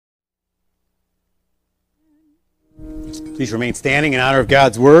Please remain standing in honor of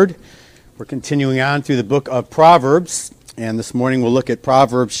God's Word. We're continuing on through the book of Proverbs, and this morning we'll look at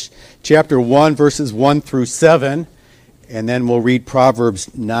Proverbs chapter 1, verses 1 through 7, and then we'll read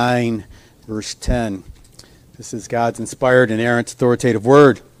Proverbs 9, verse 10. This is God's inspired, inerrant, authoritative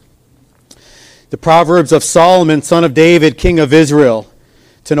Word. The Proverbs of Solomon, son of David, king of Israel,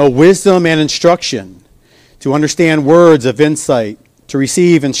 to know wisdom and instruction, to understand words of insight, to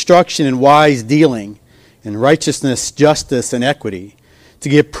receive instruction in wise dealing, in righteousness, justice, and equity, to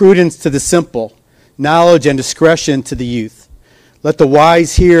give prudence to the simple, knowledge and discretion to the youth. Let the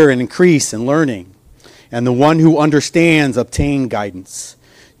wise hear and increase in learning, and the one who understands obtain guidance.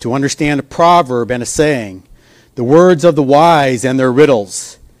 To understand a proverb and a saying, the words of the wise and their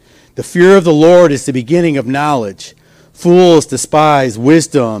riddles. The fear of the Lord is the beginning of knowledge. Fools despise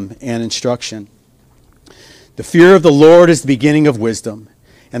wisdom and instruction. The fear of the Lord is the beginning of wisdom,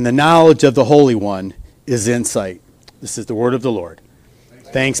 and the knowledge of the Holy One is insight. This is the word of the Lord.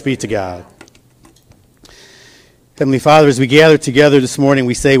 Thanks be to God. Heavenly Father, as we gather together this morning,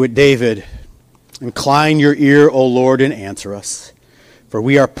 we say with David, incline your ear, O Lord, and answer us, for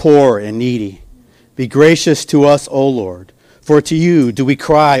we are poor and needy. Be gracious to us, O Lord, for to you do we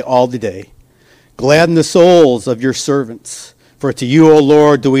cry all the day. Gladden the souls of your servants, for to you, O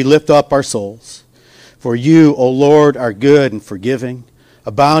Lord, do we lift up our souls. For you, O Lord, are good and forgiving,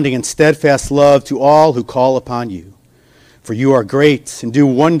 abounding in steadfast love to all who call upon you. For you are great and do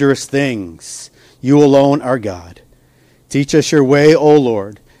wondrous things. You alone are God. Teach us your way, O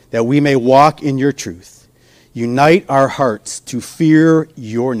Lord, that we may walk in your truth. Unite our hearts to fear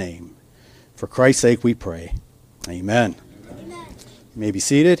your name. For Christ's sake we pray. Amen. Amen. You may be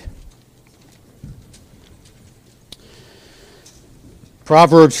seated.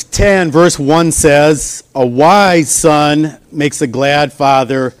 Proverbs 10, verse 1 says, a wise son makes a glad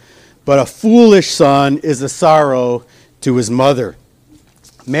father, but a foolish son is a sorrow to his mother.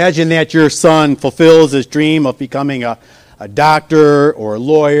 Imagine that your son fulfills his dream of becoming a doctor or a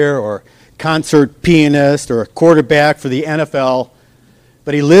lawyer or concert pianist or a quarterback for the NFL,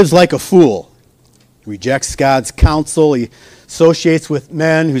 but he lives like a fool. He rejects God's counsel. He associates with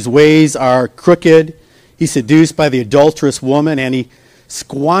men whose ways are crooked. He's seduced by the adulterous woman, and he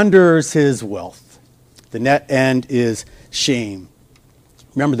squanders his wealth. The net end is shame.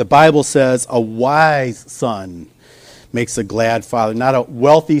 Remember, the Bible says a wise son makes a glad father, not a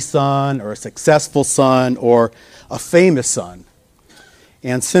wealthy son or a successful son or a famous son.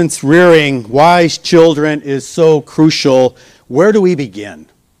 And since rearing wise children is so crucial, where do we begin?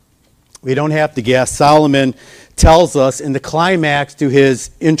 We don't have to guess. Solomon tells us in the climax to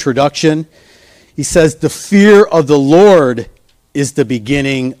his introduction, he says, the fear of the Lord is the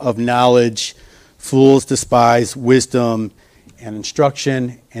beginning of knowledge. Fools despise wisdom and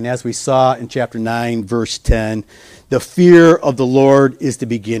instruction. And as we saw in chapter 9, verse 10, the fear of the Lord is the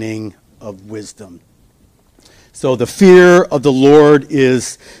beginning of wisdom. So the fear of the Lord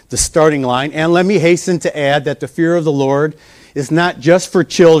is the starting line. And let me hasten to add that the fear of the Lord is not just for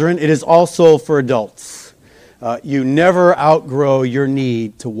children, it is also for adults. You never outgrow your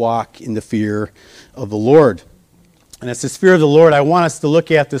need to walk in the fear of the Lord. And it's this fear of the Lord I want us to look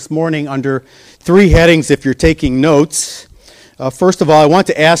at this morning under three headings if you're taking notes. First of all, I want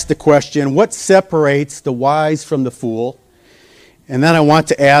to ask the question, what separates the wise from the fool? And then I want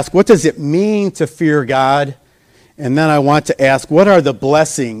to ask, what does it mean to fear God? And then I want to ask, what are the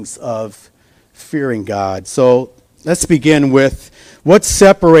blessings of fearing God? So let's begin with what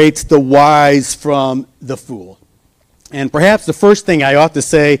separates the wise from the fool. And perhaps the first thing I ought to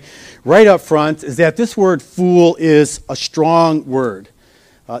say right up front is that this word fool is a strong word.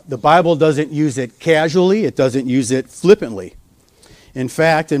 The Bible doesn't use it casually. It doesn't use it flippantly. In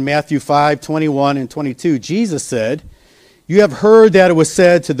fact, in Matthew 5, 21 and 22, Jesus said, you have heard that it was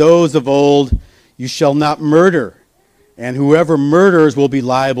said to those of old, you shall not murder, and whoever murders will be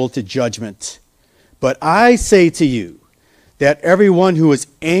liable to judgment. But I say to you that everyone who is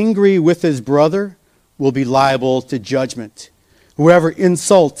angry with his brother will be liable to judgment. Whoever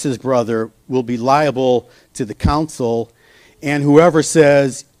insults his brother will be liable to the council, and whoever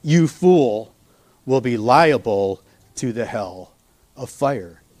says, you fool, will be liable to the hell of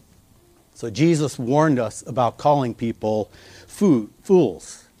fire. So Jesus warned us about calling people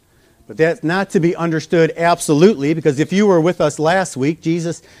fools. But that's not to be understood absolutely, because if you were with us last week,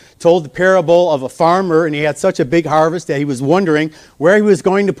 Jesus told the parable of a farmer, and he had such a big harvest that he was wondering where he was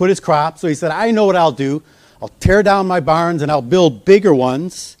going to put his crop. So he said, I know what I'll do. I'll tear down my barns and I'll build bigger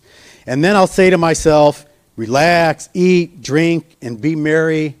ones. And then I'll say to myself, relax, eat, drink, and be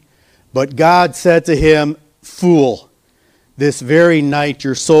merry. But God said to him, fool, this very night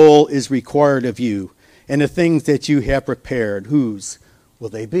your soul is required of you, And the things that you have prepared, whose will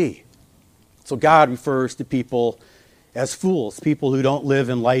they be? So God refers to people as fools, people who don't live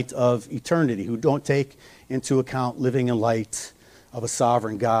in light of eternity, who don't take into account living in light of a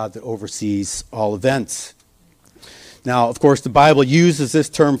sovereign God that oversees all events. Now, of course, the Bible uses this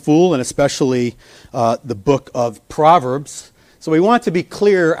term fool, and especially the book of Proverbs. So we want to be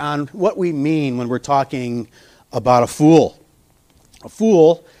clear on what we mean when we're talking about a fool. A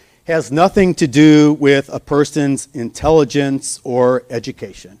fool has nothing to do with a person's intelligence or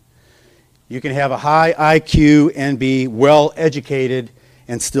education. You can have a high IQ and be well educated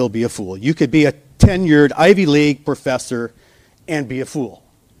and still be a fool. You could be a tenured Ivy League professor and be a fool.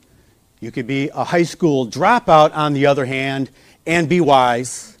 You could be a high school dropout, on the other hand, and be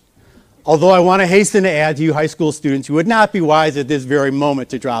wise. Although I want to hasten to add to you high school students, you would not be wise at this very moment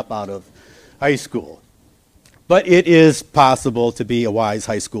to drop out of high school. But it is possible to be a wise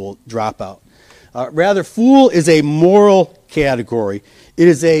high school dropout. Rather, fool is a moral category. It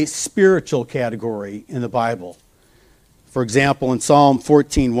is a spiritual category in the Bible. For example, in Psalm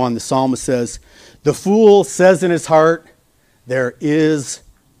 14:1, the psalmist says, "The fool says in his heart, there is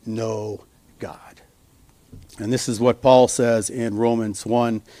no God." And this is what Paul says in Romans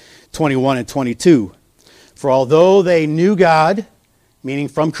 1:21 and 22. "For although they knew God," meaning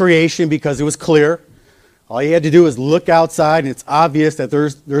from creation because it was clear, all you had to do is look outside and it's obvious that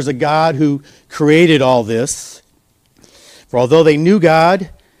there's a God who created all this. "For although they knew God,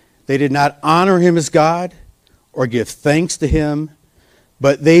 they did not honor him as God or give thanks to him,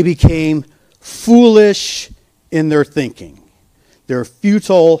 but they became foolish in their thinking. Their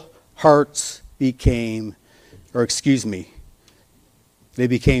futile hearts became, they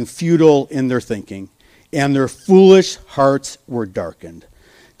became futile in their thinking, and their foolish hearts were darkened.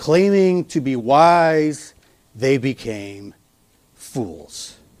 Claiming to be wise, they became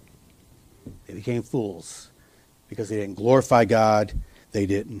fools." They became fools because they didn't glorify God, they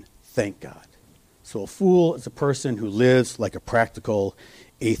didn't thank God. So a fool is a person who lives like a practical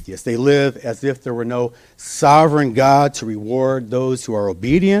atheist. They live as if there were no sovereign God to reward those who are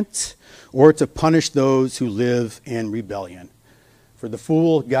obedient or to punish those who live in rebellion. For the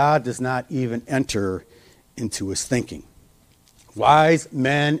fool, God does not even enter into his thinking. Wise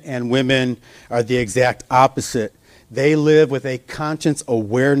men and women are the exact opposite. They live with a conscious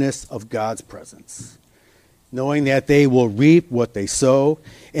awareness of God's presence, knowing that they will reap what they sow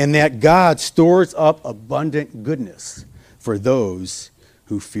and that God stores up abundant goodness for those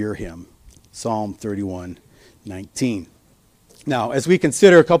who fear him. Psalm 31:19. Now, as we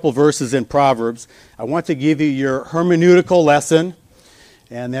consider a couple verses in Proverbs, I want to give you your hermeneutical lesson,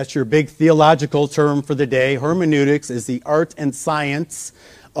 and that's your big theological term for the day. Hermeneutics is the art and science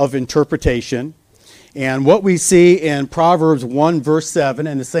of interpretation. And what we see in Proverbs 1 verse 7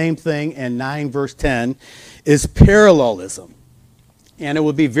 and the same thing in 9 verse 10 is parallelism. And it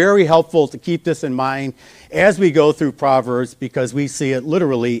will be very helpful to keep this in mind as we go through Proverbs because we see it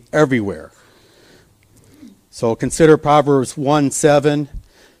literally everywhere. So consider Proverbs 1:7.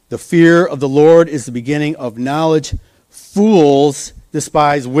 "The fear of the Lord is the beginning of knowledge. Fools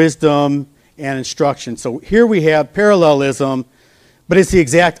despise wisdom and instruction." So here we have parallelism, but it's the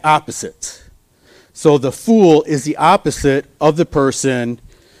exact opposite. So the fool is the opposite of the person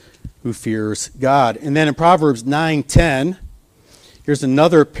who fears God. And then in Proverbs 9:10, here's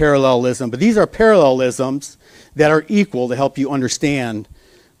another parallelism. But these are parallelisms that are equal to help you understand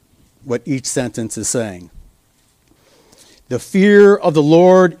what each sentence is saying. "The fear of the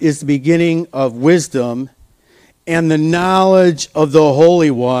Lord is the beginning of wisdom, and the knowledge of the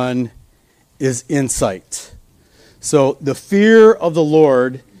Holy One is insight." So the fear of the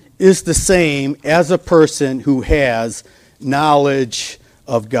Lord is the same as a person who has knowledge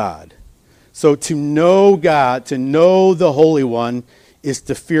of God. So to know God, to know the Holy One, is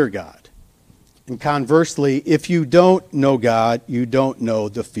to fear God. And conversely, if you don't know God, you don't know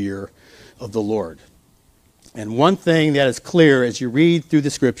the fear of the Lord. And one thing that is clear as you read through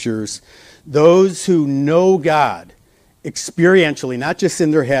the scriptures, those who know God experientially, not just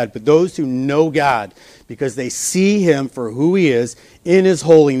in their head, but those who know God because they see him for who he is, in his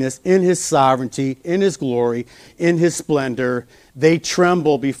holiness, in his sovereignty, in his glory, in his splendor, they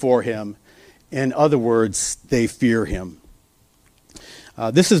tremble before him. In other words, they fear him.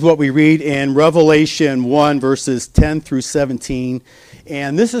 This is what we read in Revelation 1, verses 10 through 17.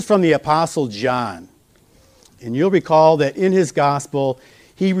 And this is from the Apostle John. And you'll recall that in his gospel,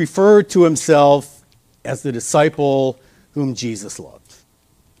 he referred to himself as the disciple whom Jesus loved.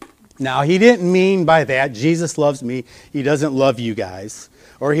 Now, he didn't mean by that, Jesus loves me, he doesn't love you guys,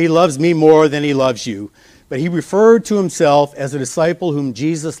 or he loves me more than he loves you. But he referred to himself as a disciple whom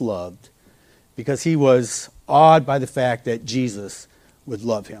Jesus loved because he was awed by the fact that Jesus would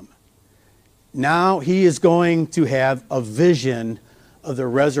love him. Now he is going to have a vision of the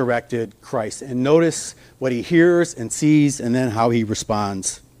resurrected Christ. And notice what he hears and sees and then how he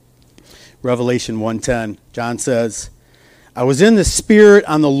responds. Revelation 1:10, John says, I was in the Spirit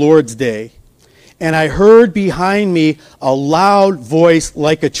on the Lord's day, and I heard behind me a loud voice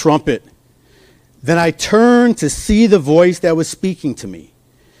like a trumpet. Then I turned to see the voice that was speaking to me.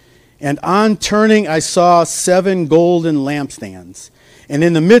 And on turning, I saw 7 golden lampstands. And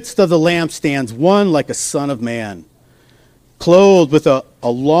in the midst of the lampstands, one like a son of man, clothed with a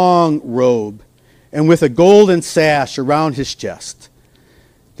long robe, and with a golden sash around his chest.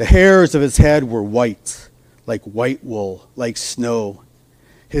 The hairs of his head were white, like white wool, like snow.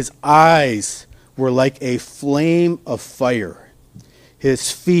 His eyes were like a flame of fire.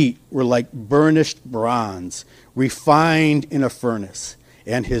 His feet were like burnished bronze, refined in a furnace.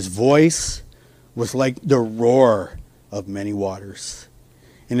 And his voice was like the roar of many waters.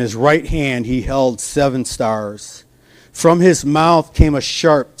 In his right hand he held 7 stars. From his mouth came a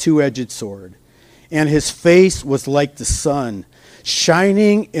sharp 2-edged sword. And his face was like the sun,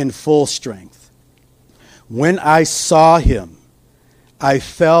 shining in full strength. When I saw him, I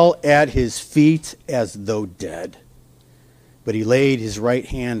fell at his feet as though dead. But he laid his right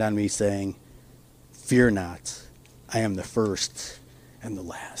hand on me, saying, Fear not, I am the first and the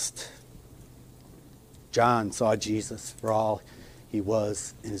last. John saw Jesus for all he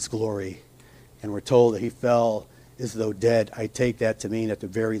was in his glory, and we're told that he fell as though dead. I take that to mean, at the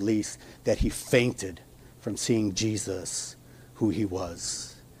very least, that he fainted from seeing Jesus, who he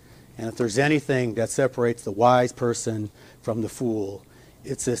was. And if there's anything that separates the wise person from the fool,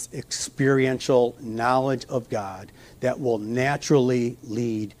 it's this experiential knowledge of God that will naturally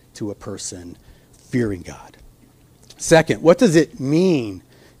lead to a person fearing God. Second, what does it mean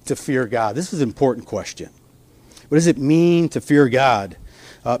to fear God? This is an important question. What does it mean to fear God?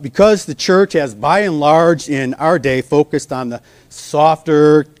 Because the church has, by and large, in our day, focused on the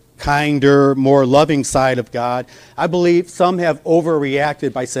softer, kinder, more loving side of God, I believe some have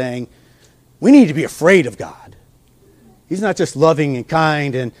overreacted by saying, we need to be afraid of God. He's not just loving and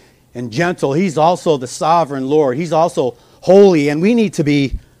kind and gentle. He's also the sovereign Lord. He's also holy, and we need to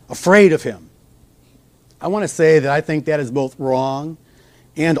be afraid of him. I want to say that I think that is both wrong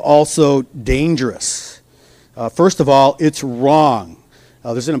and also dangerous. First of all, it's wrong.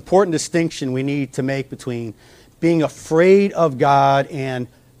 There's an important distinction we need to make between being afraid of God and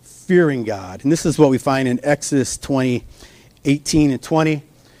fearing God. And this is what we find in Exodus 20:18 and 20.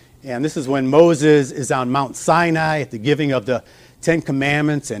 And this is when Moses is on Mount Sinai at the giving of the 10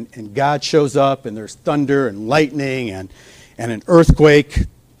 Commandments, and God shows up, and there's thunder and lightning and an earthquake.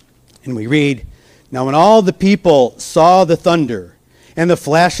 And we read, Now when all the people saw the thunder and the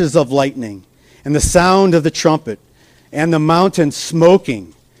flashes of lightning and the sound of the trumpet and the mountain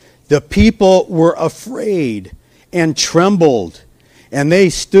smoking, the people were afraid and trembled, and they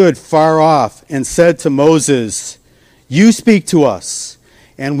stood far off and said to Moses, You speak to us,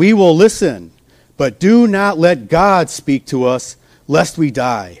 and we will listen, but do not let God speak to us, lest we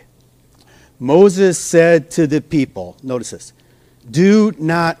die. Moses said to the people, notice this, Do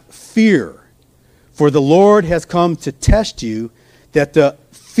not fear, for the Lord has come to test you, that the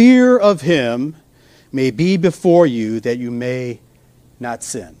fear of him may be before you, that you may not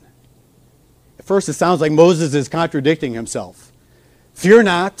sin. At first it sounds like Moses is contradicting himself. Fear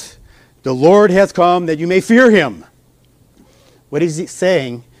not, the Lord has come that you may fear him. What is he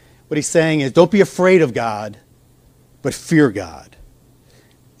saying? What he's saying is, don't be afraid of God, but fear God.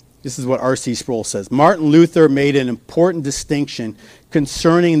 This is what R.C. Sproul says. Martin Luther made an important distinction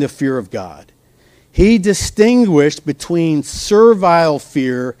concerning the fear of God. He distinguished between servile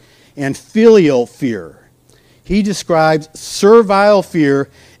fear and filial fear. He describes servile fear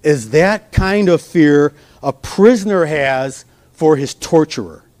as that kind of fear a prisoner has for his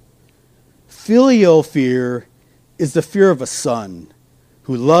torturer. Filial fear is the fear of a son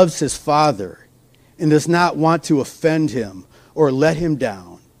who loves his father and does not want to offend him or let him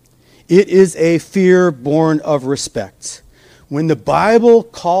down. It is a fear born of respect. When the Bible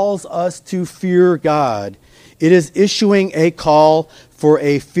calls us to fear God, it is issuing a call for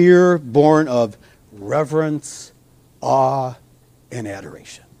a fear born of reverence, awe, and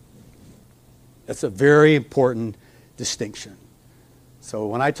adoration. That's a very important distinction. So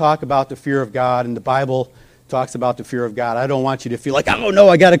when I talk about the fear of God, and the Bible talks about the fear of God, I don't want you to feel like, oh no,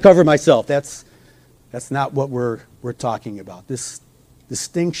 I got to cover myself. That's not what we're talking about. This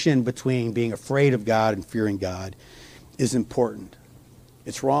distinction between being afraid of God and fearing God is important.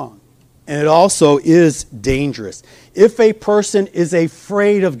 It's wrong. And it also is dangerous. If a person is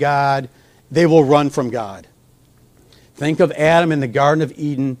afraid of God they will run from God. Think of Adam in the Garden of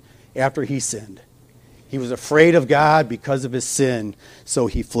Eden after he sinned. He was afraid of God because of his sin, so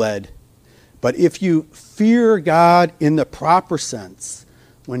he fled. But if you fear God in the proper sense,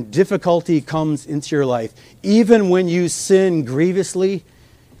 when difficulty comes into your life, even when you sin grievously,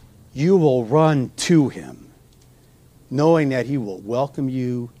 you will run to him, knowing that he will welcome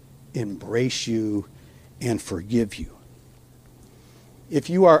you, embrace you, and forgive you. If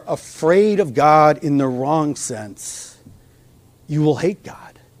you are afraid of God in the wrong sense, you will hate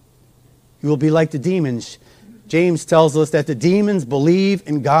God. You will be like the demons. James tells us that the demons believe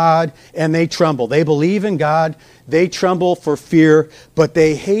in God and they tremble. They believe in God, they tremble for fear, but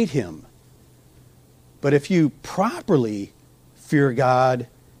they hate him. But if you properly fear God,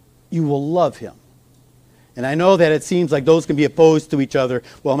 you will love him. And I know that it seems like those can be opposed to each other.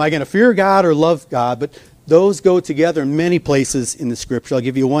 Well, am I going to fear God or love God? But those go together in many places in the Scripture. I'll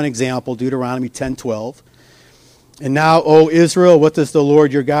give you one example, Deuteronomy 10:12. And now, O Israel, what does the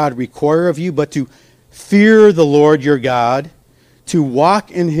Lord your God require of you but to fear the Lord your God, to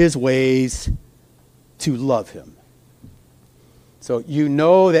walk in his ways, to love him? So you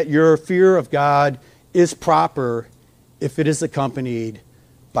know that your fear of God is proper if it is accompanied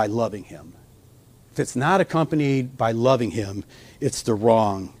by loving him. If it's not accompanied by loving him, it's the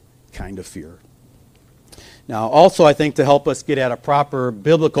wrong kind of fear. Now, also, I think to help us get at a proper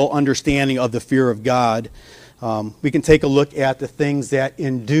biblical understanding of the fear of God, we can take a look at the things that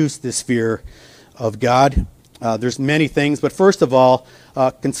induce this fear of God. There's many things, but first of all,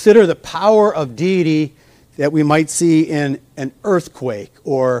 consider the power of deity that we might see in an earthquake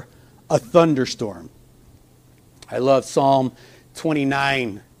or a thunderstorm. I love Psalm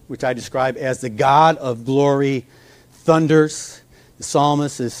 29, which I describe as the God of glory thunders. The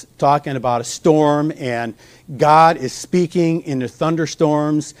psalmist is talking about a storm, and God is speaking in the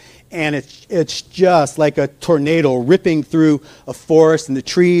thunderstorms, and it's just like a tornado ripping through a forest, and the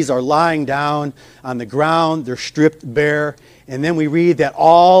trees are lying down on the ground. They're stripped bare. And then we read that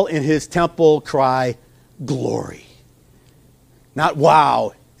all in his temple cry, glory. Not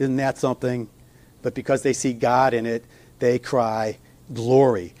wow, isn't that something? But because they see God in it, they cry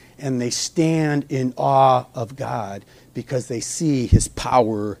glory. And they stand in awe of God because they see his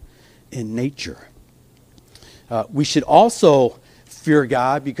power in nature. We should also fear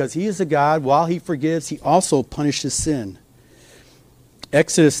God because he is a God. While he forgives, he also punishes sin.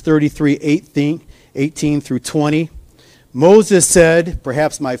 Exodus 33:18 through 20. Moses said,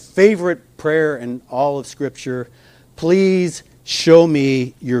 perhaps my favorite prayer in all of Scripture, please show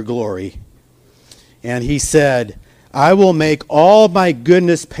me your glory. And he said, I will make all my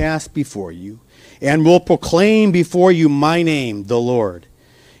goodness pass before you, and will proclaim before you my name, the Lord.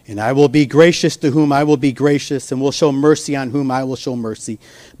 And I will be gracious to whom I will be gracious, and will show mercy on whom I will show mercy.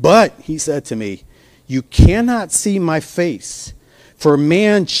 But, he said to me, you cannot see my face, for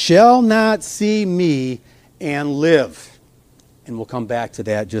man shall not see me and live. And we'll come back to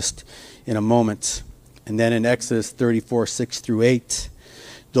that just in a moment. And then in Exodus 34:6 through 8,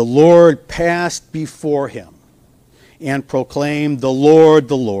 the Lord passed before him and proclaimed, the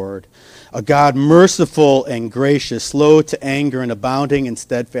Lord, a God merciful and gracious, slow to anger and abounding in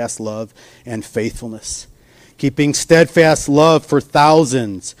steadfast love and faithfulness, keeping steadfast love for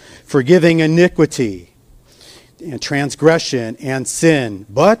thousands, forgiving iniquity and transgression and sin,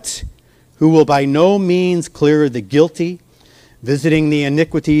 but who will by no means clear the guilty, visiting the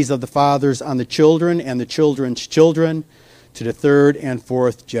iniquities of the fathers on the children and the children's children to the third and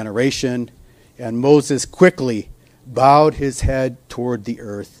fourth generation. And Moses quickly bowed his head toward the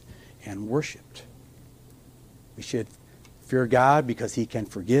earth and worshipped. We should fear God because he can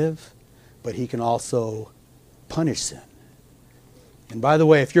forgive, but he can also punish sin. And by the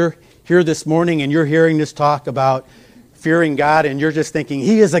way, if you're here this morning and you're hearing this talk about fearing God and you're just thinking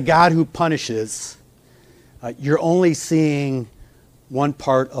he is a God who punishes, you're only seeing one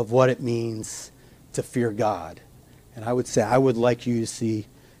part of what it means to fear God. And I would say I would like you to see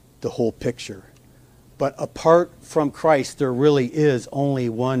the whole picture. But apart from Christ, there really is only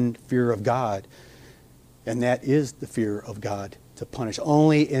one fear of God, and that is the fear of God to punish.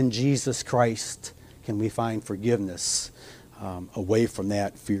 Only in Jesus Christ can we find forgiveness away from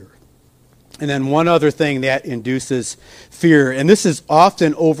that fear. And then one other thing that induces fear, and this is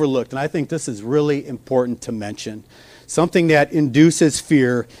often overlooked, and I think this is really important to mention. Something that induces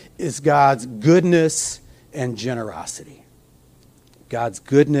fear is God's goodness and generosity. God's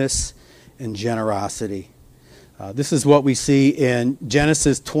goodness and generosity. This is what we see in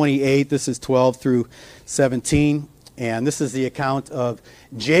Genesis 28. This is 12 through 17. And this is the account of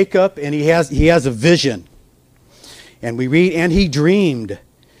Jacob, and he has a vision. And we read, and he dreamed,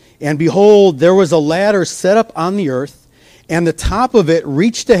 And behold, there was a ladder set up on the earth, and the top of it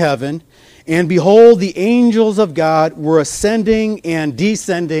reached to heaven. And behold, the angels of God were ascending and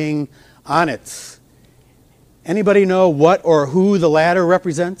descending on it. Anybody know what or who the ladder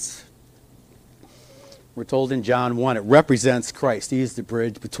represents? We're told in John 1, it represents Christ. He is the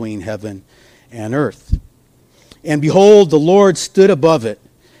bridge between heaven and earth. And behold, the Lord stood above it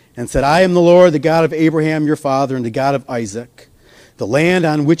and said, I am the Lord, the God of Abraham your father, and the God of Isaac. The land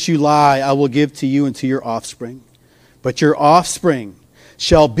on which you lie I will give to you and to your offspring. But your offspring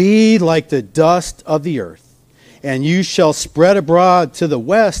shall be like the dust of the earth, and you shall spread abroad to the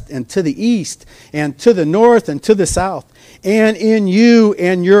west and to the east and to the north and to the south. And in you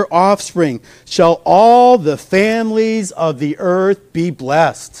and your offspring shall all the families of the earth be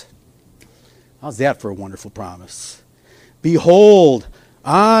blessed. How's that for a wonderful promise? Behold,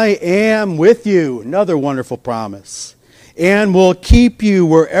 I am with you. Another wonderful promise. And will keep you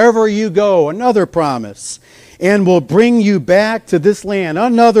wherever you go. Another promise. And will bring you back to this land.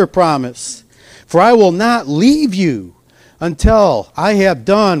 Another promise. For I will not leave you until I have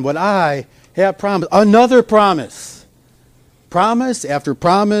done what I have promised. Another promise. Promise after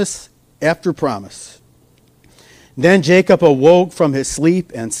promise after promise. Then Jacob awoke from his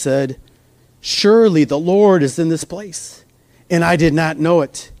sleep and said, surely the Lord is in this place, and I did not know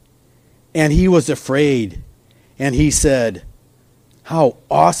it. And he was afraid, and he said, how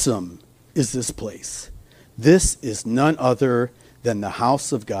awesome is this place! This is none other than the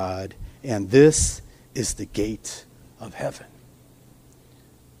house of God, and this is the gate of heaven.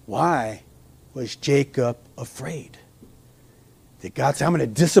 Why was Jacob afraid? Did God say, I'm going to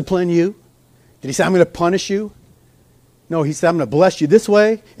discipline you? Did he say, I'm going to punish you? No, he said, I'm going to bless you this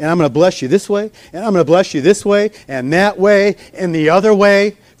way, and I'm going to bless you this way, and I'm going to bless you this way, and that way, and the other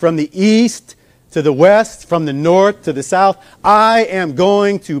way, from the east to the west, from the north to the south. I am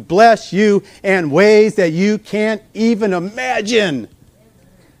going to bless you in ways that you can't even imagine.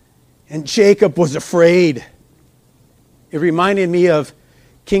 And Jacob was afraid. It reminded me of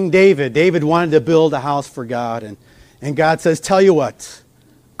King David. David wanted to build a house for God, and God says, tell you what,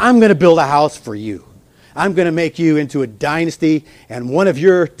 I'm going to build a house for you. I'm going to make you into a dynasty, and one of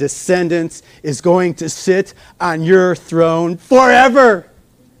your descendants is going to sit on your throne forever.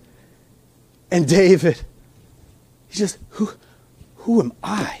 And David, he's just, who am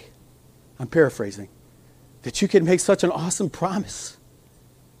I? I'm paraphrasing. That you can make such an awesome promise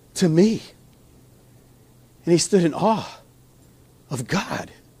to me. And he stood in awe of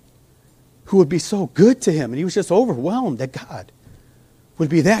God, who would be so good to him. And he was just overwhelmed that God would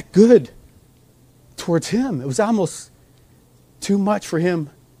be that good towards him. It was almost too much for him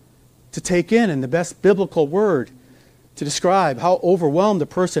to take in. And the best biblical word to describe how overwhelmed a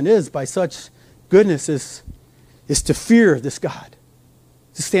person is by such goodness is to fear this God,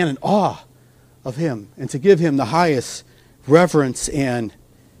 to stand in awe of him, and to give him the highest reverence and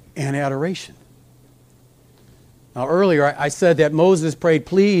adoration. Now earlier I said that Moses prayed,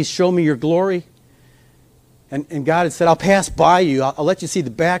 please show me your glory. And God had said, I'll pass by you. I'll let you see the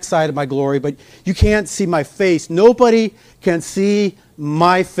backside of my glory, but you can't see my face. Nobody can see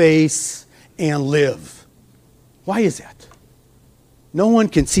my face and live. Why is that? No one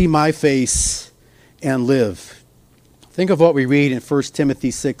can see my face and live. Think of what we read in 1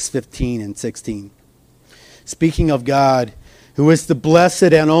 Timothy 6:15 and 16. Speaking of God, who is the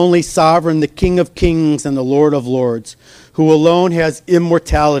blessed and only sovereign, the King of kings and the Lord of lords, who alone has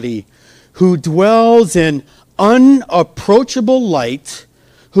immortality, who dwells in unapproachable light,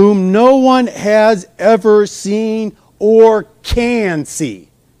 whom no one has ever seen or can see.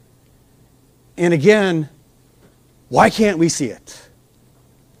 And again, why can't we see it?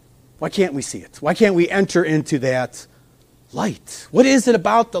 Why can't we see it? Why can't we enter into that light? What is it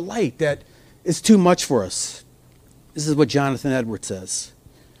about the light that is too much for us? This is what Jonathan Edwards says.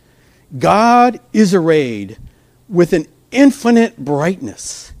 God is arrayed with an infinite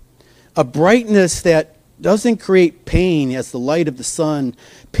brightness, a brightness that doesn't create pain as the light of the sun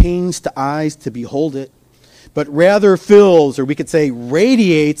pains to eyes to behold it, but rather fills, or we could say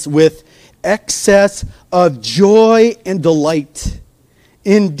radiates, with excess of joy and delight.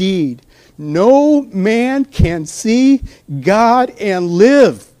 Indeed, no man can see God and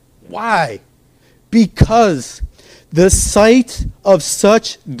live. Why? Because the sight of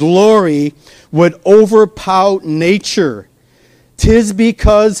such glory would overpower nature. 'Tis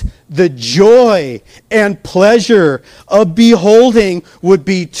because the joy and pleasure of beholding would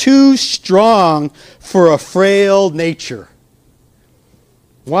be too strong for a frail nature.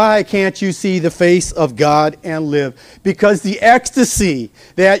 Why can't you see the face of God and live? Because the ecstasy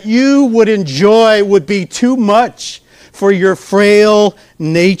that you would enjoy would be too much for your frail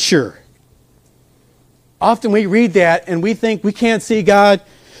nature. Often we read that and we think we can't see God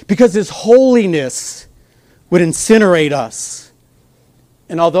because His holiness would incinerate us.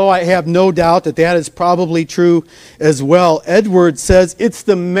 And although I have no doubt that that is probably true as well, Edwards says it's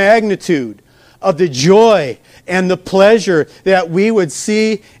the magnitude of the joy and the pleasure that we would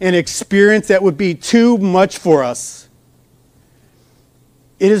see and experience that would be too much for us.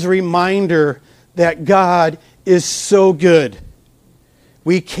 It is a reminder that God is so good.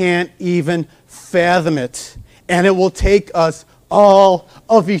 We can't even fathom it. And it will take us all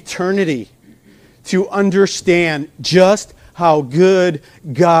of eternity to understand just how good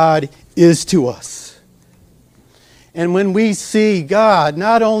God is to us. And when we see God,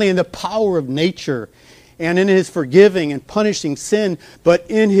 not only in the power of nature and in His forgiving and punishing sin, but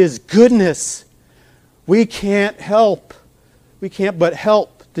in His goodness, we can't but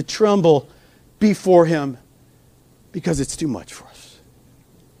help to tremble before Him because it's too much for us.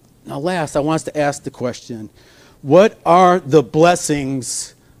 Now last, I want us to ask the question, what are the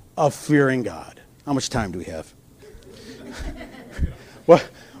blessings of fearing God? How much time do we have?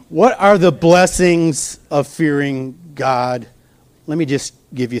 What are the blessings of fearing God? Let me just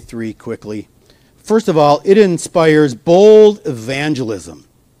give you three quickly. First of all, it inspires bold evangelism.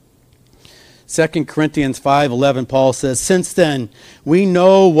 2 Corinthians 5:11, Paul says, "Since then we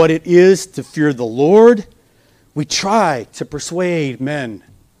know what it is to fear the Lord, we try to persuade men."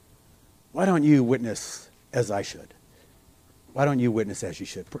 Why don't you witness as I should? Why don't you witness as you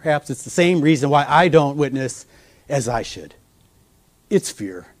should? Perhaps it's the same reason why I don't witness as I should. It's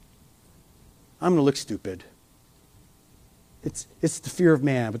fear. I'm going to look stupid. It's the fear of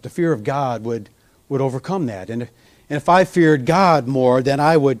man, but the fear of God would overcome that. And if I feared God more, then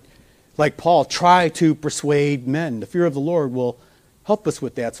I would, like Paul, try to persuade men. The fear of the Lord will help us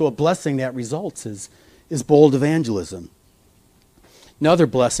with that. So a blessing that results is bold evangelism. Another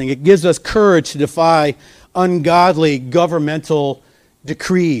blessing, it gives us courage to defy ungodly governmental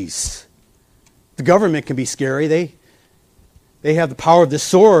decrees. The government can be scary. They have the power of the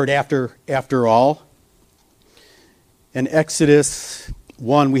sword after all. In Exodus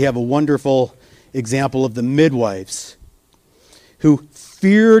 1, we have a wonderful example of the midwives who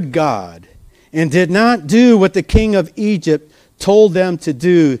feared God and did not do what the king of Egypt told them to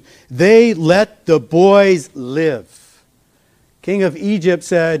do. They let the boys live. King of Egypt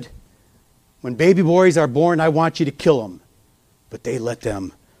said, when baby boys are born, I want you to kill them. But they let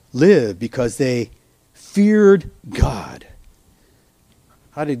them live because they feared God.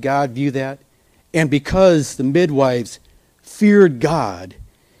 How did God view that? And because the midwives feared God,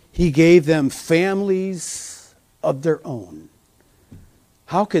 He gave them families of their own.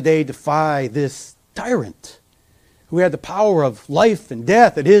 How could they defy this tyrant who had the power of life and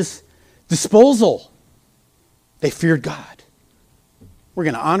death at his disposal? They feared God. We're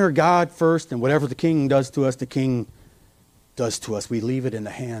going to honor God first, and whatever the king does to us, the king does to us. We leave it in the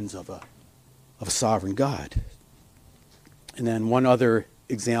hands of a sovereign God. And then one other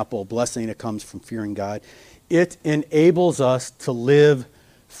example, blessing that comes from fearing God. It enables us to live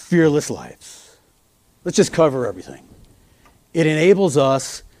fearless lives. Let's just cover everything. It enables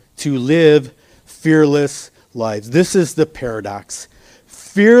us to live fearless lives. This is the paradox.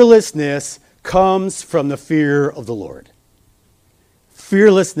 Fearlessness comes from the fear of the Lord.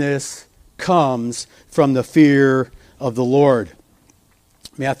 Fearlessness comes from the fear of the Lord.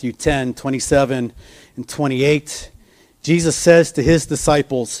 Matthew 10:27 and 28. Jesus says to His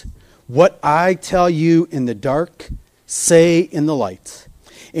disciples, "What I tell you in the dark, say in the light.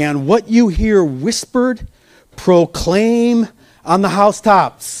 And what you hear whispered, proclaim on the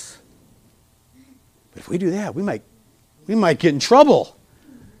housetops." But if we do that, we might get in trouble.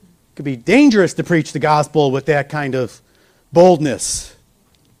 It could be dangerous to preach the gospel with that kind of boldness.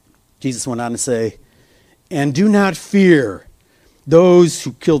 Jesus went on to say, "And do not fear those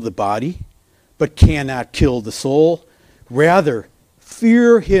who kill the body, but cannot kill the soul. Rather,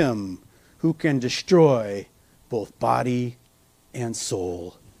 fear Him who can destroy both body and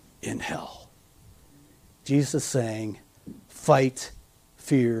soul in hell." Jesus is saying, fight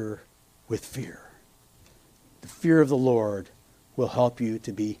fear with fear. The fear of the Lord will help you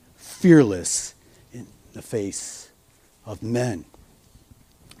to be fearless in the face of men.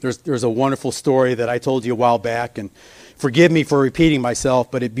 There's a wonderful story that I told you a while back, and forgive me for repeating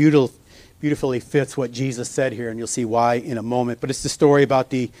myself, but it beautifully fits what Jesus said here, and you'll see why in a moment. But it's the story about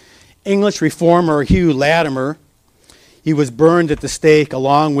the English reformer Hugh Latimer. He was burned at the stake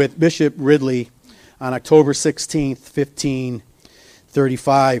along with Bishop Ridley on October 16th,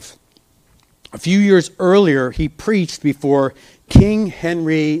 1535. A few years earlier, he preached before King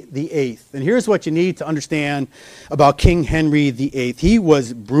Henry VIII. And here's what you need to understand about King Henry VIII. He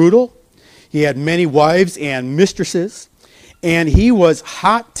was brutal. He had many wives and mistresses, and he was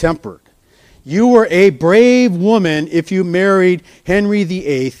hot-tempered. You were a brave woman if you married Henry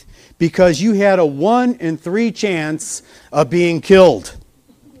VIII because you had a 1 in 3 chance of being killed.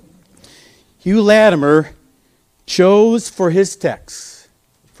 Hugh Latimer chose for his text,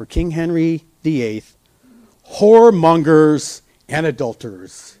 for King Henry VIII, whoremongers and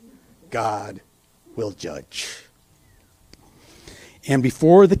adulterers God will judge. And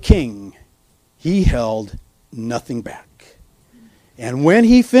before the king, he held nothing back. And when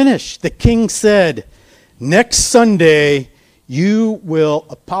he finished, the king said, "Next Sunday, you will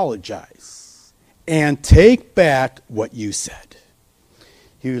apologize and take back what you said."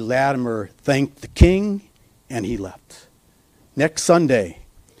 Hugh Latimer thanked the king, and he left. Next Sunday,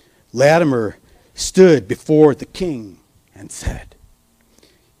 Latimer stood before the king and said,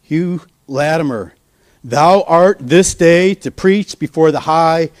 "Hugh Latimer, thou art this day to preach before the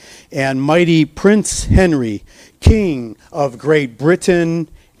high and mighty Prince Henry, King of Great Britain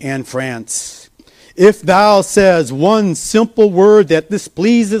and France. If thou says one simple word that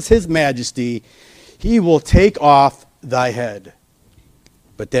displeases his majesty, he will take off thy head."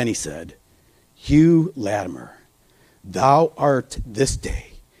 But then he said, "Hugh Latimer, thou art this day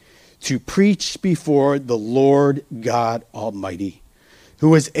to preach before the Lord God Almighty,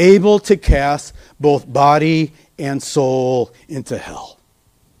 who is able to cast both body and soul into hell.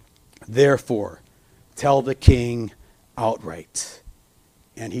 Therefore, tell the king outright."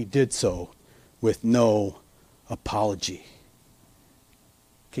 And he did so with no apology.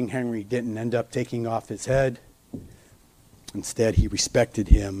 King Henry didn't end up taking off his head. Instead, he respected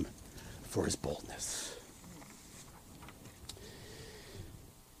him for his boldness.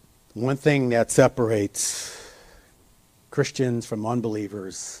 One thing that separates Christians from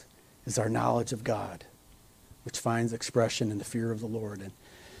unbelievers is our knowledge of God, which finds expression in the fear of the Lord.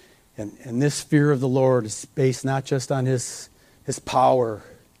 And this fear of the Lord is based not just on his power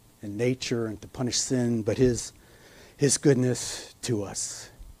and nature and to punish sin, but his goodness to us.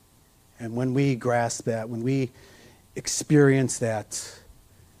 And when we grasp that, when we experience that,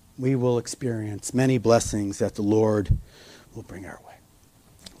 we will experience many blessings that the Lord will bring our way.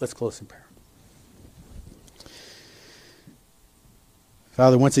 Let's close in prayer.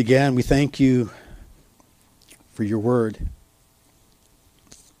 Father, once again, we thank you for your word.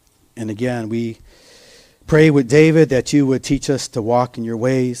 And again, we pray with David that you would teach us to walk in your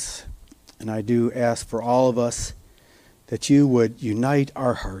ways. And I do ask for all of us that you would unite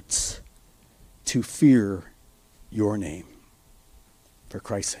our hearts to fear your name. For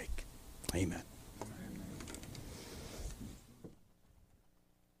Christ's sake, amen.